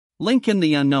Lincoln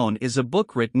the Unknown is a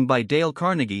book written by Dale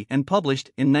Carnegie and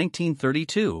published in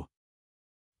 1932.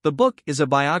 The book is a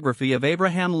biography of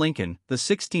Abraham Lincoln, the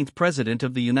 16th President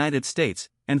of the United States,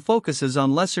 and focuses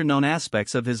on lesser-known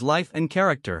aspects of his life and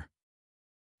character.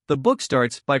 The book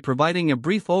starts by providing a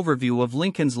brief overview of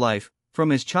Lincoln's life, from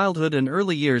his childhood and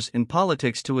early years in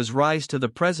politics to his rise to the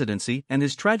presidency and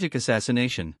his tragic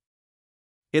assassination.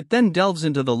 It then delves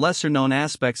into the lesser-known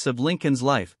aspects of Lincoln's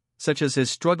life, such as his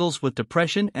struggles with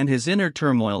depression and his inner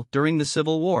turmoil during the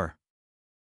Civil War.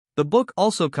 The book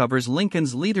also covers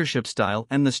Lincoln's leadership style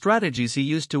and the strategies he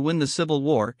used to win the Civil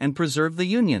War and preserve the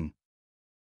Union.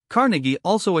 Carnegie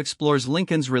also explores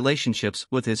Lincoln's relationships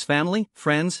with his family,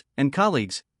 friends, and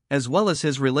colleagues, as well as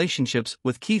his relationships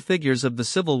with key figures of the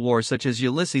Civil War such as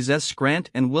Ulysses S.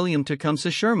 Grant and William Tecumseh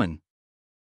Sherman.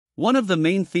 One of the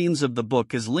main themes of the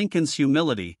book is Lincoln's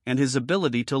humility and his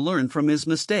ability to learn from his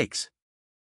mistakes.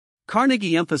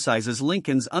 Carnegie emphasizes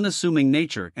Lincoln's unassuming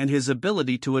nature and his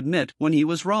ability to admit when he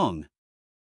was wrong.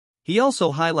 He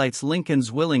also highlights Lincoln's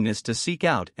willingness to seek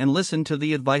out and listen to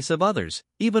the advice of others,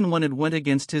 even when it went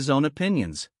against his own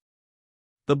opinions.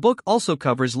 The book also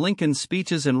covers Lincoln's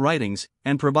speeches and writings,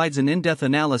 and provides an in-depth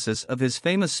analysis of his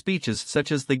famous speeches such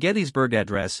as the Gettysburg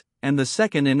Address and the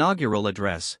Second Inaugural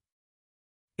Address.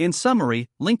 In summary,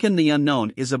 Lincoln the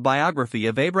Unknown is a biography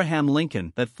of Abraham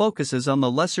Lincoln that focuses on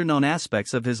the lesser-known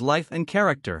aspects of his life and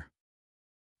character.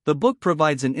 The book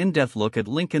provides an in-depth look at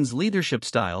Lincoln's leadership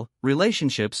style,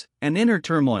 relationships, and inner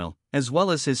turmoil, as well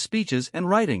as his speeches and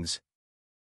writings.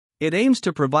 It aims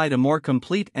to provide a more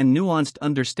complete and nuanced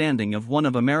understanding of one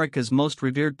of America's most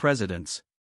revered presidents.